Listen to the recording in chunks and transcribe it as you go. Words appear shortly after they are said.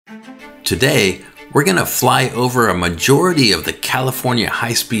Today, we're going to fly over a majority of the California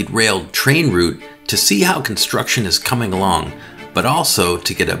high-speed rail train route to see how construction is coming along, but also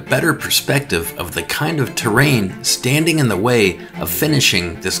to get a better perspective of the kind of terrain standing in the way of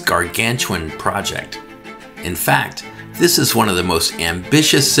finishing this gargantuan project. In fact, this is one of the most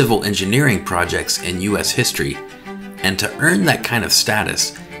ambitious civil engineering projects in US history, and to earn that kind of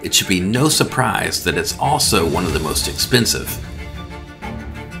status, it should be no surprise that it's also one of the most expensive.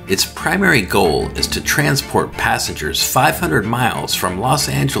 Its primary goal is to transport passengers 500 miles from Los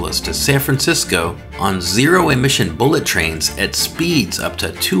Angeles to San Francisco on zero-emission bullet trains at speeds up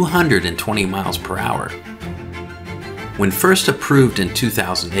to 220 miles per hour. When first approved in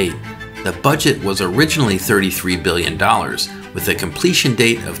 2008, the budget was originally $33 billion, with a completion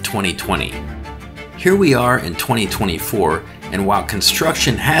date of 2020. Here we are in 2024, and while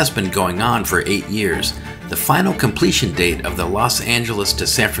construction has been going on for 8 years, the final completion date of the Los Angeles to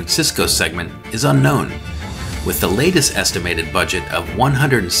San Francisco segment is unknown, with the latest estimated budget of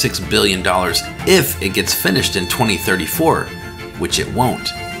 $106 billion if it gets finished in 2034, which it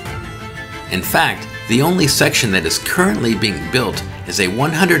won't. In fact, the only section that is currently being built is a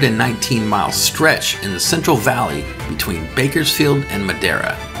 119-mile stretch in the Central Valley between Bakersfield and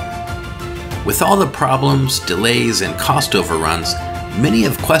Madera. With all the problems, delays, and cost overruns, many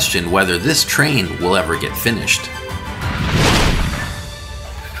have questioned whether this train will ever get finished.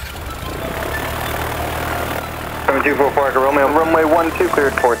 Runway 12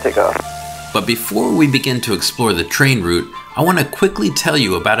 cleared for takeoff. But before we begin to explore the train route, I want to quickly tell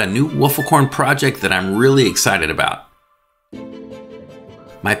you about a new Wolficorn project that I'm really excited about.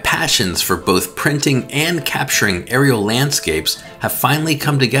 My passions for both printing and capturing aerial landscapes have finally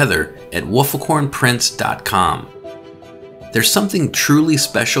come together at wolficornprints.com. There's something truly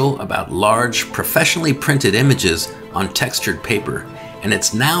special about large, professionally printed images on textured paper, and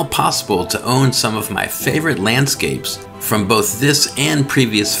it's now possible to own some of my favorite landscapes from both this and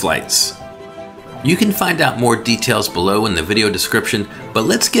previous flights. You can find out more details below in the video description, but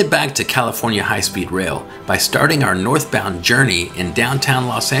let's get back to California high-speed rail by starting our northbound journey in downtown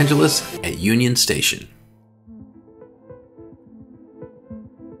Los Angeles at Union Station.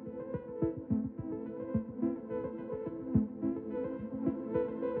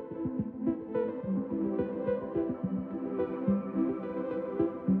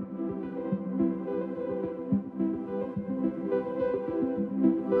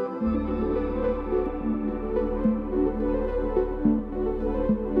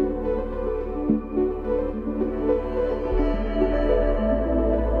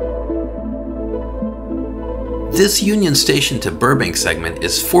 This Union Station to Burbank segment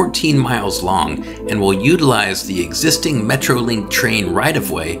is 14 miles long and will utilize the existing Metrolink train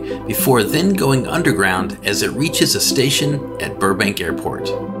right-of-way before then going underground as it reaches a station at Burbank Airport.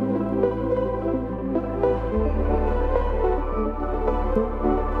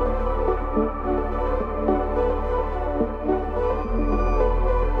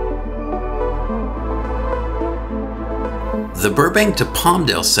 The Burbank to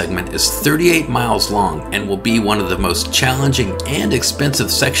Palmdale segment is 38 miles long and will be one of the most challenging and expensive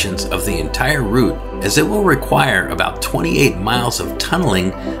sections of the entire route, as it will require about 28 miles of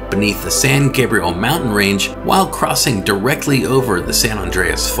tunneling beneath the San Gabriel mountain range while crossing directly over the San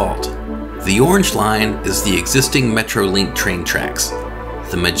Andreas Fault. The orange line is the existing Metrolink train tracks.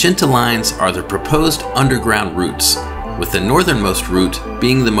 The magenta lines are the proposed underground routes, with the northernmost route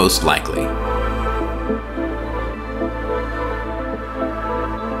being the most likely.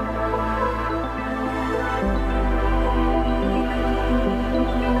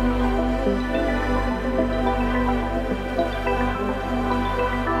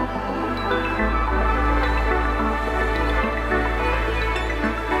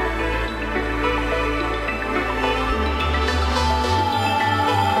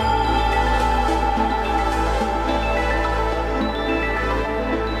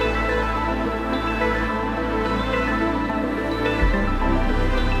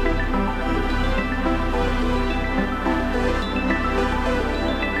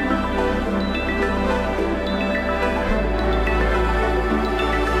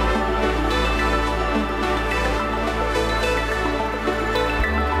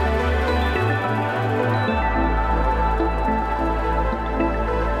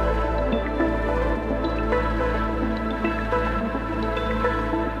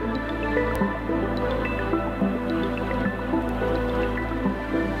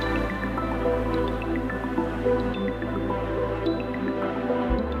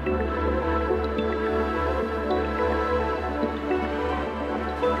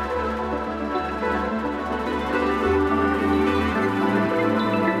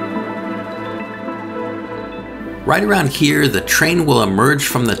 Right around here, the train will emerge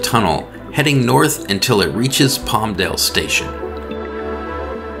from the tunnel, heading north until it reaches Palmdale Station.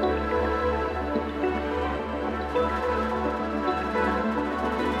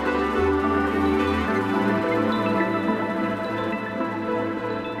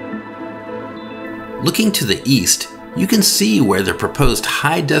 Looking to the east, you can see where the proposed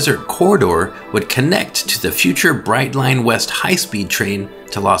high desert corridor would connect to the future Brightline West high-speed train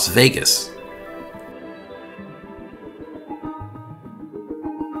to Las Vegas.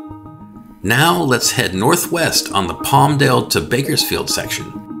 Now let's head northwest on the Palmdale to Bakersfield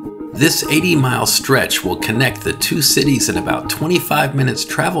section. This 80-mile stretch will connect the two cities in about 25 minutes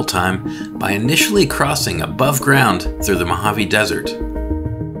travel time by initially crossing above ground through the Mojave Desert.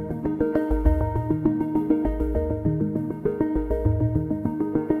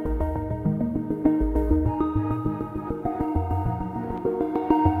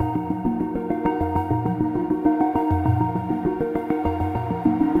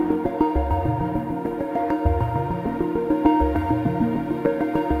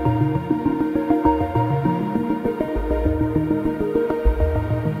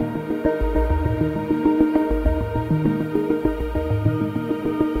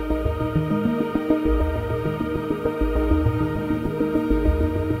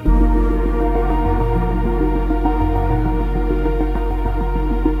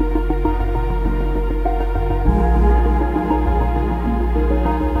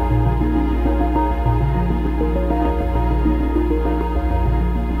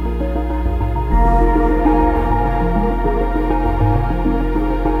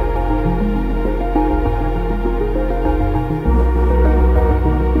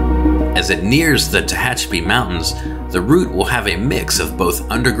 As it nears the Tehachapi Mountains, the route will have a mix of both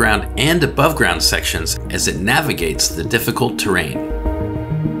underground and above ground sections as it navigates the difficult terrain.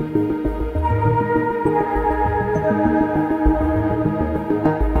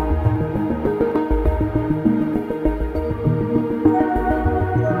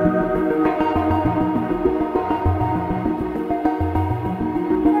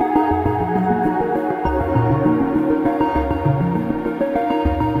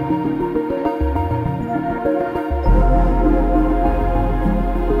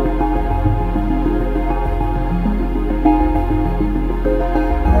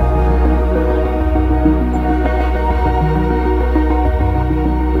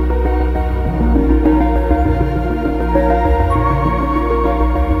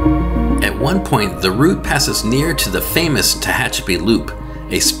 At one point, the route passes near to the famous Tehachapi Loop,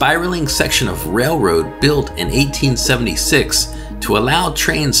 a spiraling section of railroad built in 1876 to allow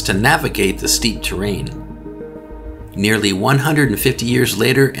trains to navigate the steep terrain. Nearly 150 years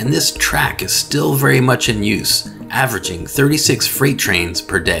later, and this track is still very much in use, averaging 36 freight trains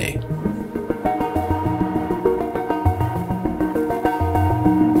per day.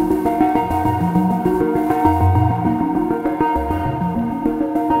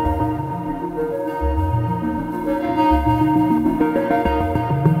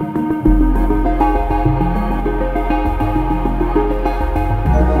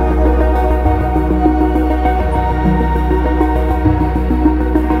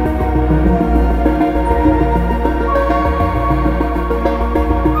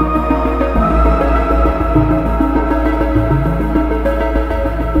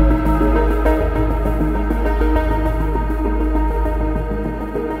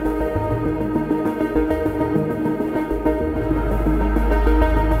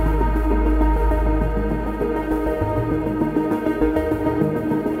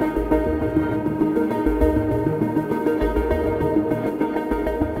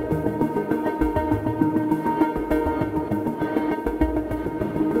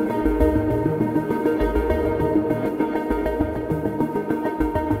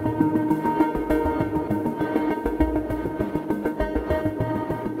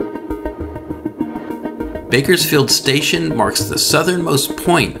 Bakersfield Station marks the southernmost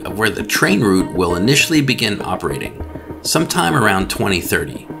point of where the train route will initially begin operating, sometime around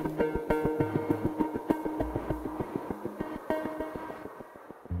 2030.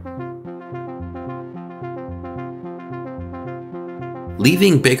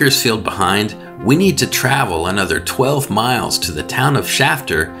 Leaving Bakersfield behind, we need to travel another 12 miles to the town of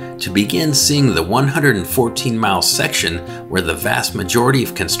Shafter to begin seeing the 114-mile section where the vast majority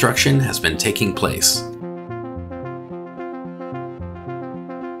of construction has been taking place.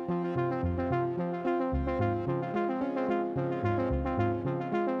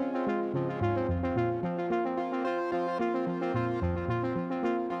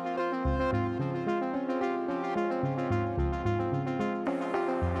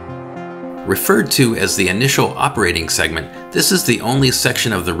 Referred to as the initial operating segment, this is the only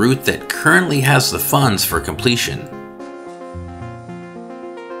section of the route that currently has the funds for completion.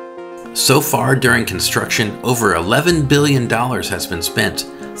 So far during construction, over $11 billion has been spent,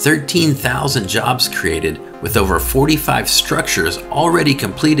 13,000 jobs created, with over 45 structures already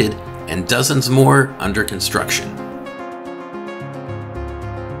completed and dozens more under construction.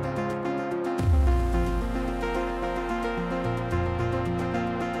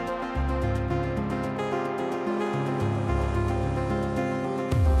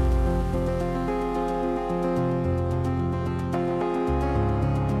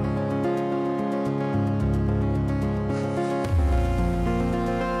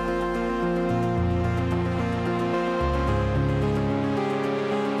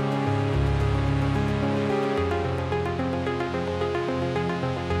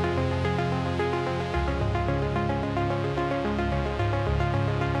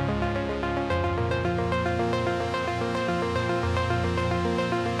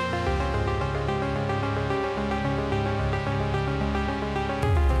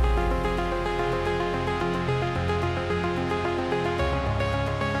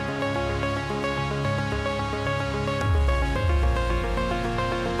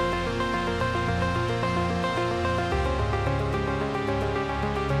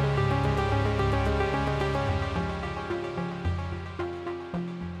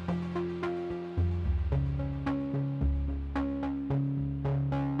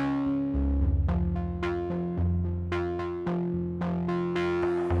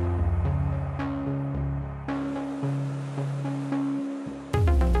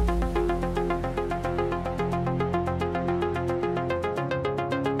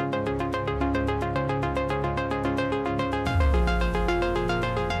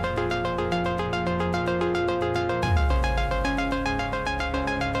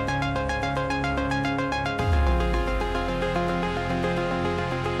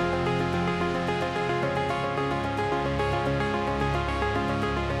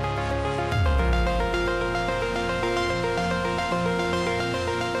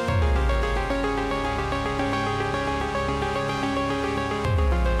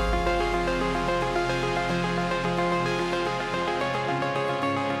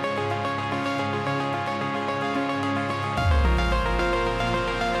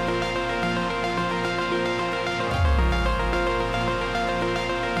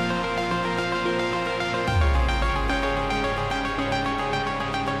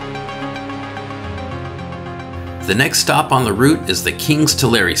 The next stop on the route is the Kings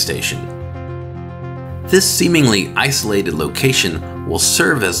Tulare station. This seemingly isolated location will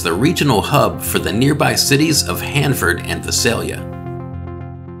serve as the regional hub for the nearby cities of Hanford and Visalia.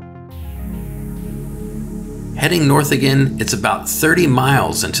 Heading north again, it's about 30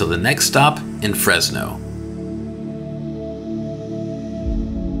 miles until the next stop in Fresno.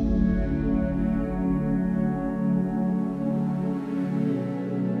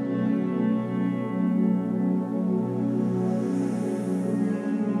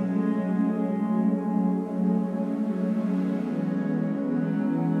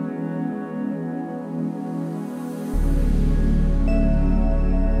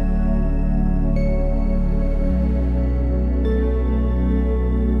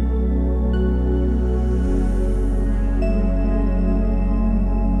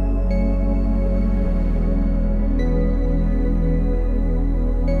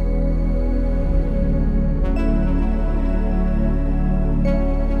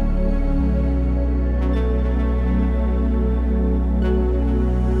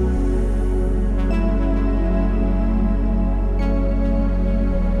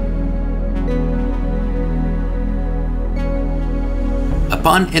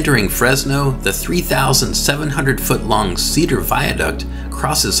 Upon entering Fresno, the 3,700-foot-long Cedar Viaduct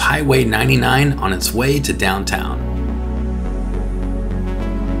crosses Highway 99 on its way to downtown.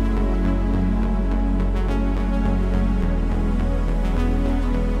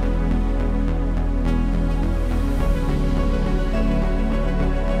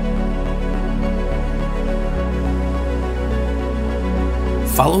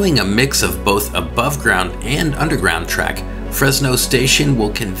 Following a mix of both above-ground and underground track, Fresno Station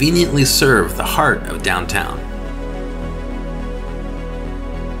will conveniently serve the heart of downtown.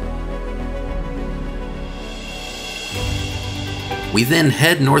 We then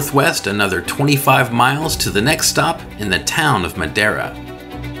head northwest another 25 miles to the next stop in the town of Madera.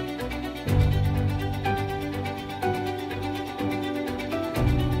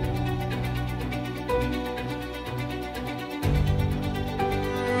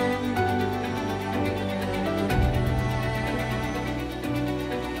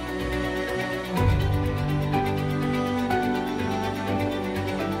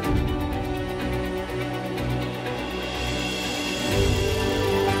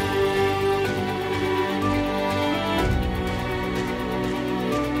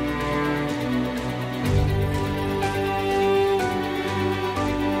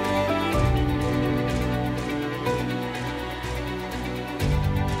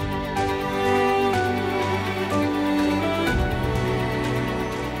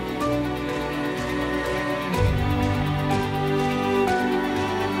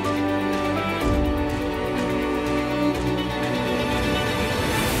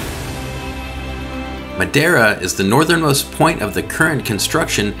 Madeira is the northernmost point of the current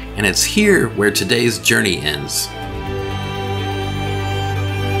construction, and it's here where today's journey ends.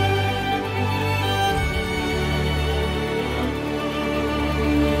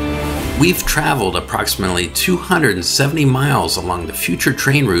 We've traveled approximately 270 miles along the future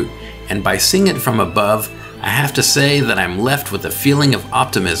train route, and by seeing it from above, I have to say that I'm left with a feeling of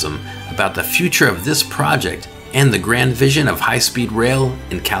optimism about the future of this project and the grand vision of high-speed rail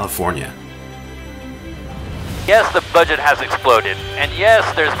in California. Yes, the budget has exploded, and yes,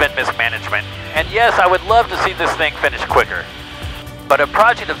 there's been mismanagement, and yes, I would love to see this thing finish quicker. But a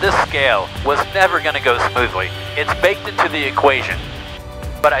project of this scale was never going to go smoothly. It's baked into the equation.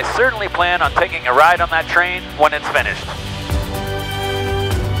 But I certainly plan on taking a ride on that train when it's finished.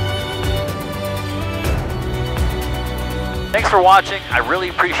 Thanks for watching, I really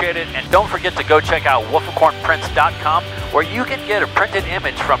appreciate it, and don't forget to go check out wolficornprints.com where you can get a printed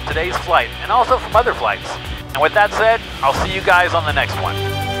image from today's flight and also from other flights. And with that said, I'll see you guys on the next one.